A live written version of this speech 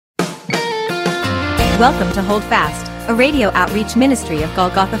Welcome to Hold Fast, a radio outreach ministry of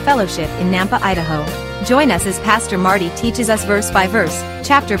Golgotha Fellowship in Nampa, Idaho. Join us as Pastor Marty teaches us verse by verse,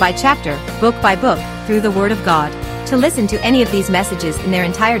 chapter by chapter, book by book, through the Word of God. To listen to any of these messages in their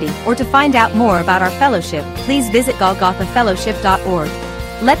entirety or to find out more about our fellowship, please visit golgothafellowship.org.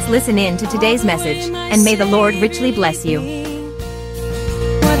 Let's listen in to today's message, and may the Lord richly bless you.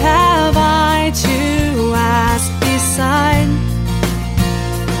 What have I to ask beside?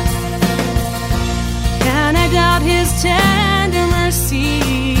 Can I doubt His tender mercy,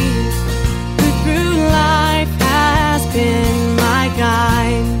 who through life has been my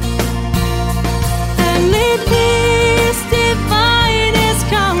guide? And may peace divine His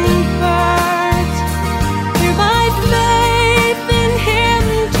comfort, through my faith in Him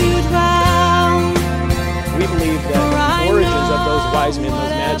to dwell. We believe that the origins of those wise men,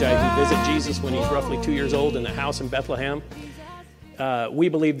 those magi who visit Jesus when he's roughly 2 years old in the house in Bethlehem, we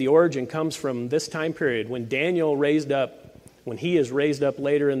believe the origin comes from this time period when Daniel when he is raised up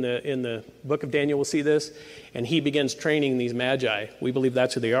later in the book of Daniel, we'll see this, and he begins training these magi. We believe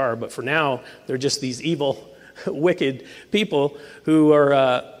that's who they are, but for now, they're just these evil, wicked people who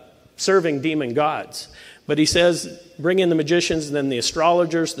are serving demon gods. But he says, bring in the magicians, and then the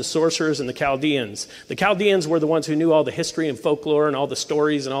astrologers, the sorcerers, and the Chaldeans. The Chaldeans were the ones who knew all the history and folklore and all the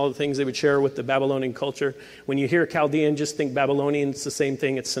stories and all the things they would share with the Babylonian culture. When you hear Chaldean, just think Babylonian. It's the same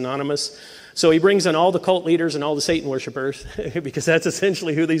thing. It's synonymous. So he brings in all the cult leaders and all the Satan worshipers, because that's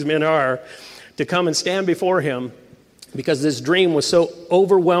essentially who these men are, to come and stand before him, because this dream was so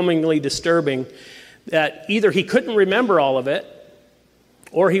overwhelmingly disturbing that either he couldn't remember all of it,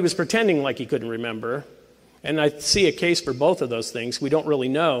 or he was pretending like he couldn't remember. And I see a case for both of those things. We don't really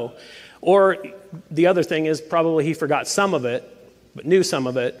know. Or the other thing is probably he forgot some of it, but knew some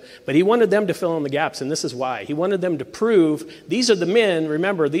of it. But he wanted them to fill in the gaps, and this is why. He wanted them to prove these are the men.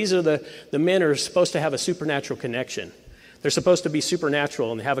 Remember, these are the men who are supposed to have a supernatural connection. They're supposed to be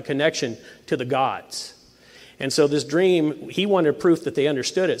supernatural and have a connection to the gods. And so this dream, he wanted proof that they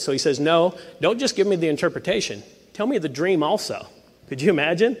understood it. So he says, no, don't just give me the interpretation. Tell me the dream also. Could you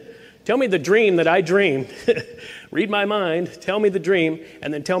imagine? Tell me the dream that I dreamed. Read my mind, tell me the dream,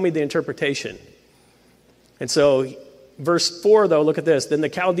 and then tell me the interpretation. And so, verse 4, though, look at this. Then the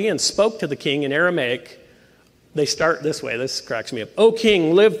Chaldeans spoke to the king in Aramaic. They start this way. This cracks me up. O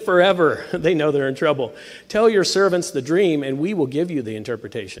king, live forever. They know they're in trouble. Tell your servants the dream, and we will give you the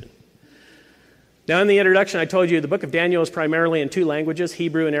interpretation. Now, in the introduction, I told you the book of Daniel is primarily in two languages,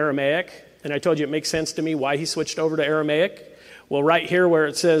 Hebrew and Aramaic. And I told you it makes sense to me why he switched over to Aramaic. Well, right here where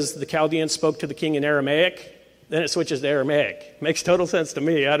it says the Chaldeans spoke to the king in Aramaic, then it switches to Aramaic. Makes total sense to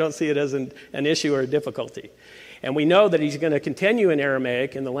me. I don't see it as an issue or a difficulty. And we know that he's going to continue in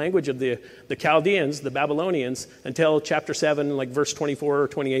Aramaic, in the language of the Chaldeans, the Babylonians, until chapter 7, like verse 24 or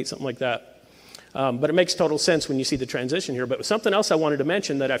 28, something like that. But it makes total sense when you see the transition here. But something else I wanted to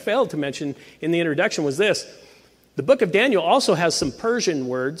mention that I failed to mention in the introduction was this. The book of Daniel also has some Persian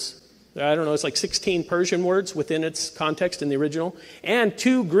words. I don't know, it's like 16 Persian words within its context in the original, and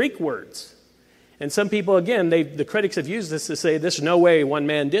 2 Greek words. And some people, again, the critics have used this to say, there's no way one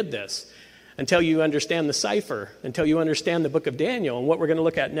man did this, until you understand the cipher, until you understand the book of Daniel, and what we're going to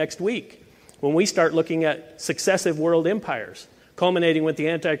look at next week, when we start looking at successive world empires, culminating with the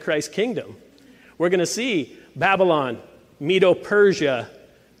Antichrist kingdom. We're going to see Babylon, Medo-Persia,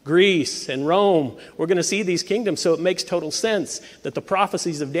 Greece and Rome. We're going to see these kingdoms, so it makes total sense that the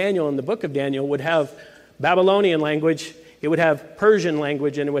prophecies of Daniel in the book of Daniel would have Babylonian language, it would have Persian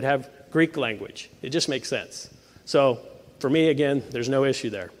language, and it would have Greek language. It just makes sense. So for me, again, there's no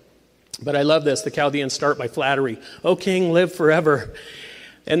issue there. But I love this. The Chaldeans start by flattery. O king, live forever.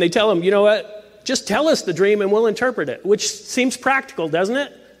 And they tell him, you know what? Just tell us the dream and we'll interpret it, which seems practical, doesn't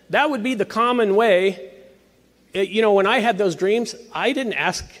it? That would be the common way. When I had those dreams, I didn't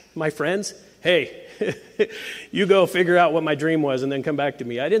ask my friends, hey, you go figure out what my dream was and then come back to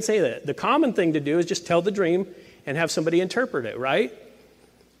me. I didn't say that. The common thing to do is just tell the dream and have somebody interpret it, right?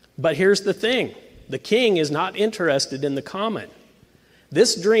 But here's the thing. The king is not interested in the common.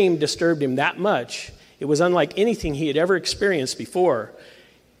 This dream disturbed him that much. It was unlike anything he had ever experienced before.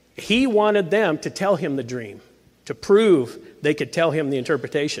 He wanted them to tell him the dream, to prove they could tell him the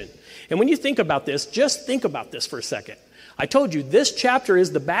interpretation. And when you think about this, just think about this for a second. I told you this chapter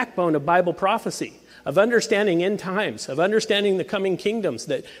is the backbone of Bible prophecy, of understanding end times, of understanding the coming kingdoms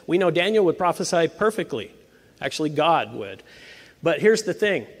that we know Daniel would prophesy perfectly. Actually, God would. But here's the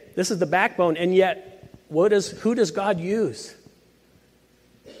thing. This is the backbone, and yet, who does God use?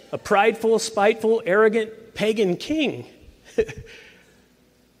 A prideful, spiteful, arrogant, pagan king. Do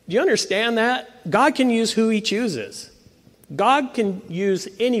you understand that? God can use who he chooses. God can use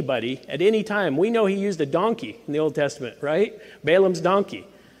anybody at any time. We know he used a donkey in the Old Testament, right? Balaam's donkey.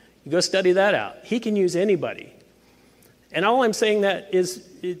 You go study that out. He can use anybody. And all I'm saying that is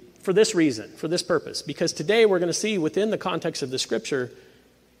for this reason, for this purpose, because today we're going to see within the context of the Scripture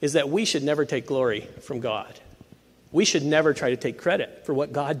is that we should never take glory from God. We should never try to take credit for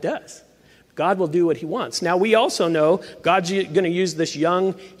what God does. God will do what he wants. Now, we also know God's going to use this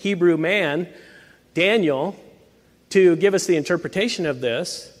young Hebrew man, Daniel, to give us the interpretation of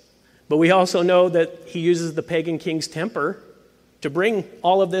this. But we also know that he uses the pagan king's temper to bring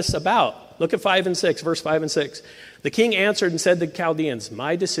all of this about. Look at 5 and 6, verse 5 and 6. The king answered and said to the Chaldeans,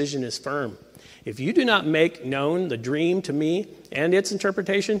 my decision is firm. If you do not make known the dream to me and its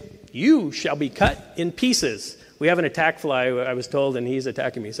interpretation, you shall be cut in pieces. We have an attack fly, I was told, and he's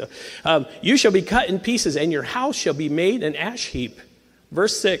attacking me. So, you shall be cut in pieces, and your house shall be made an ash heap.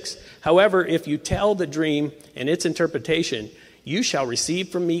 Verse 6, however, if you tell the dream and its interpretation, you shall receive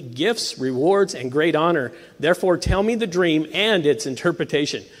from me gifts, rewards, and great honor. Therefore, tell me the dream and its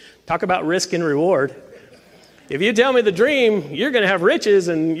interpretation. Talk about risk and reward. If you tell me the dream, you're going to have riches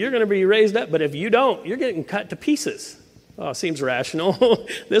and you're going to be raised up. But if you don't, you're getting cut to pieces. Oh, seems rational,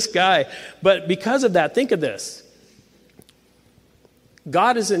 this guy. But because of that, think of this.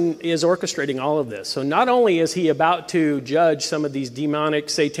 God is orchestrating all of this. So not only is he about to judge some of these demonic,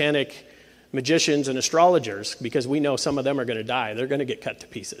 satanic magicians and astrologers, because we know some of them are going to die. They're going to get cut to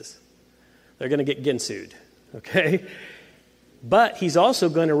pieces. They're going to get ginsued, okay? But he's also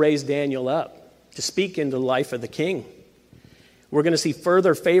going to raise Daniel up to speak into the life of the king. We're going to see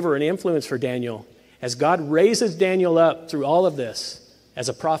further favor and influence for Daniel as God raises Daniel up through all of this as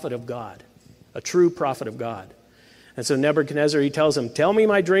a prophet of God, a true prophet of God. And so Nebuchadnezzar, he tells him, tell me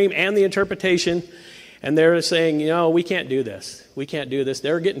my dream and the interpretation. And they're saying, we can't do this. We can't do this.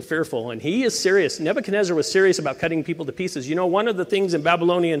 They're getting fearful. And he is serious. Nebuchadnezzar was serious about cutting people to pieces. One of the things in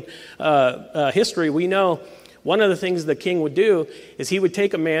Babylonian history, we know one of the things the king would do is he would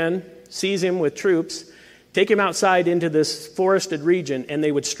take a man, seize him with troops, take him outside into this forested region, and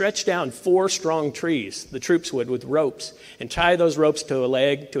they would stretch down 4 strong trees, the troops would, with ropes, and tie those ropes to a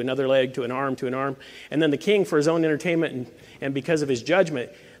leg, to another leg, to an arm, and then the king, for his own entertainment and because of his judgment,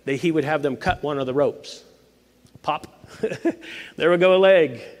 he would have them cut one of the ropes. Pop. There would go a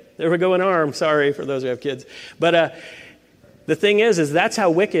leg. There would go an arm. Sorry for those who have kids. But the thing is that's how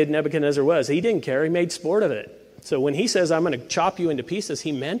wicked Nebuchadnezzar was. He didn't care. He made sport of it. So when he says, I'm going to chop you into pieces,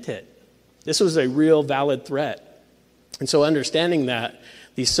 he meant it. This was a real valid threat. And so understanding that,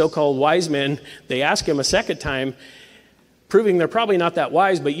 these so-called wise men, they ask him a second time, proving they're probably not that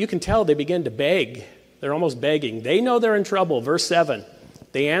wise, but you can tell they begin to beg. They're almost begging. They know they're in trouble. Verse 7,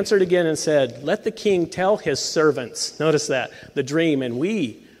 they answered again and said, let the king tell his servants, notice that, the dream, and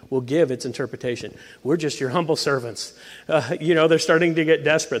we will give its interpretation. We're just your humble servants. They're starting to get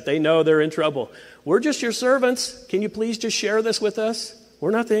desperate. They know they're in trouble. We're just your servants. Can you please just share this with us? We're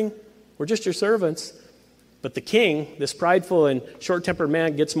nothing. We're just your servants. But the king, this prideful and short-tempered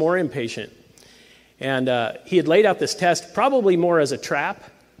man, gets more impatient. And he had laid out this test probably more as a trap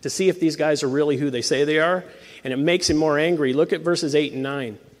to see if these guys are really who they say they are. And it makes him more angry. Look at verses 8 and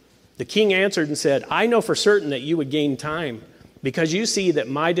 9. The king answered and said, I know for certain that you would gain time, because you see that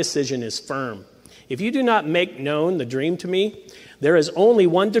my decision is firm. If you do not make known the dream to me, there is only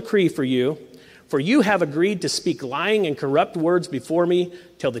one decree for you, for you have agreed to speak lying and corrupt words before me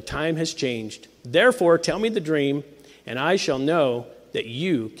till the time has changed. Therefore, tell me the dream, and I shall know that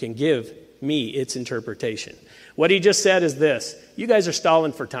you can give me its interpretation. What he just said is this: you guys are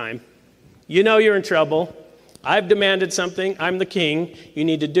stalling for time. You know you're in trouble. I've demanded something. I'm the king. You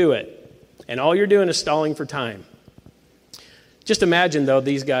need to do it. And all you're doing is stalling for time. Just imagine, though,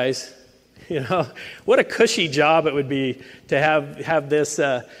 these guys, what a cushy job it would be to have this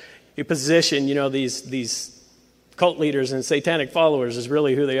position, these cult leaders and satanic followers is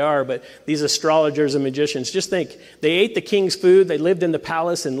really who they are, but these astrologers and magicians, just think, they ate the king's food, they lived in the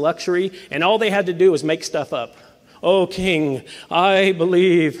palace in luxury, and all they had to do was make stuff up. Oh, king, I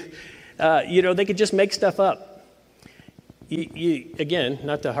believe. They could just make stuff up. Again,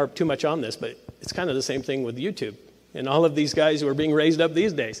 not to harp too much on this, but it's kind of the same thing with YouTube and all of these guys who are being raised up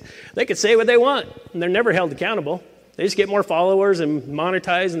these days. They could say what they want, and they're never held accountable. They just get more followers and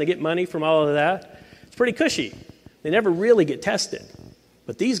monetize, and they get money from all of that. It's pretty cushy. They never really get tested.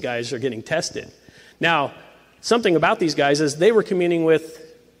 But these guys are getting tested. Now, something about these guys is they were communing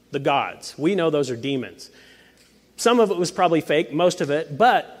with the gods. We know those are demons. Some of it was probably fake, most of it,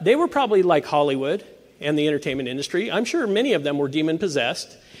 but they were probably like Hollywood and the entertainment industry. I'm sure many of them were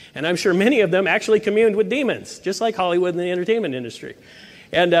demon-possessed, and I'm sure many of them actually communed with demons, just like Hollywood and the entertainment industry.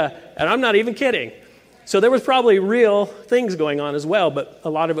 And I'm not even kidding. So there was probably real things going on as well, but a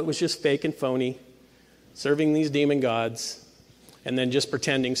lot of it was just fake and phony, serving these demon gods, and then just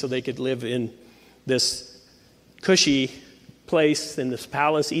pretending so they could live in this cushy place in this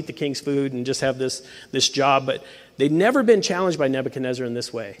palace, eat the king's food, and just have this job. But they'd never been challenged by Nebuchadnezzar in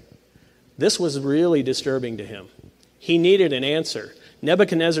this way. This was really disturbing to him. He needed an answer.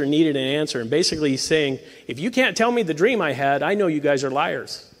 Nebuchadnezzar needed an answer. And basically he's saying, if you can't tell me the dream I had, I know you guys are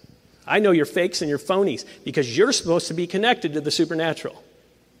liars. I know you're fakes and you're phonies because you're supposed to be connected to the supernatural.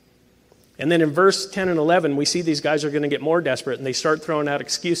 And then in verse 10 and 11, we see these guys are going to get more desperate and they start throwing out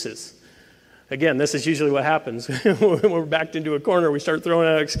excuses. Again, this is usually what happens. When we're backed into a corner, we start throwing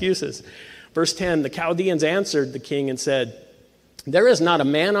out excuses. Verse 10, the Chaldeans answered the king and said, there is not a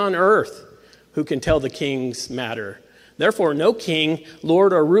man on earth who can tell the king's matter. Therefore, no king,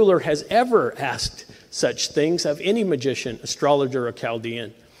 lord, or ruler has ever asked such things of any magician, astrologer, or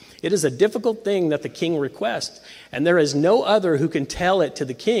Chaldean. It is a difficult thing that the king requests, and there is no other who can tell it to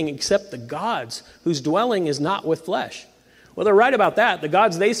the king except the gods, whose dwelling is not with flesh. Well, they're right about that. The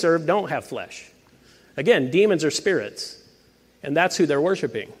gods they serve don't have flesh. Again, demons are spirits, and that's who they're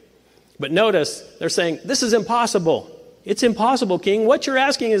worshiping. But notice, they're saying, this is impossible. It's impossible, king. What you're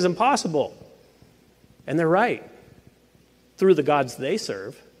asking is impossible. And they're right. Through the gods they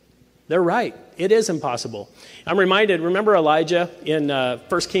serve, they're right. It is impossible. I'm reminded, remember Elijah in 1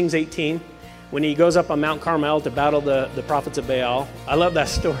 Kings 18, when he goes up on Mount Carmel to battle the prophets of Baal? I love that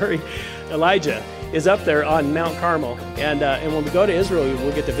story. Elijah is up there on Mount Carmel, and when we go to Israel,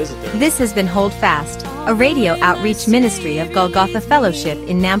 we'll get to visit there. This has been Hold Fast, a radio outreach ministry of Golgotha Fellowship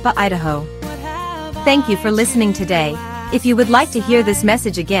in Nampa, Idaho. Thank you for listening today. If you would like to hear this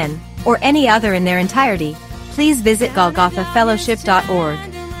message again, or any other in their entirety, please visit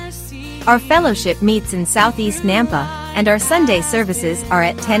golgothafellowship.org. Our fellowship meets in Southeast Nampa, and our Sunday services are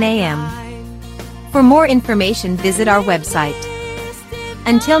at 10 a.m. For more information, visit our website.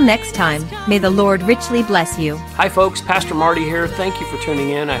 Until next time, may the Lord richly bless you. Hi folks, Pastor Marty here. Thank you for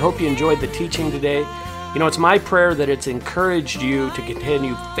tuning in. I hope you enjoyed the teaching today. You know, it's my prayer that it's encouraged you to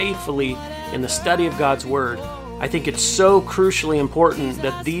continue faithfully in the study of God's Word. I think it's so crucially important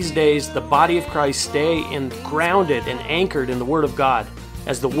that these days the body of Christ stay grounded and anchored in the Word of God,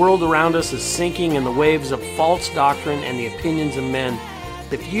 as the world around us is sinking in the waves of false doctrine and the opinions of men.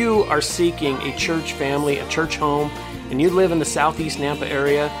 If you are seeking a church family, a church home, and you live in the Southeast Nampa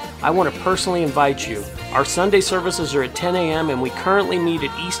area, I want to personally invite you. Our Sunday services are at 10 a.m. and we currently meet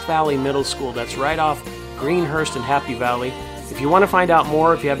at East Valley Middle School. That's right off Greenhurst and Happy Valley. If you want to find out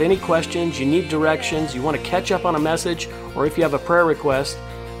more, if you have any questions, you need directions, you want to catch up on a message, or if you have a prayer request,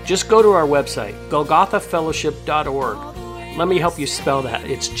 just go to our website, golgothafellowship.org. Let me help you spell that.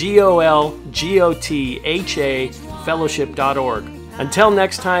 It's GOLGOTHA fellowship.org. Until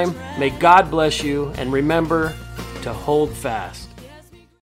next time, may God bless you, and remember to hold fast.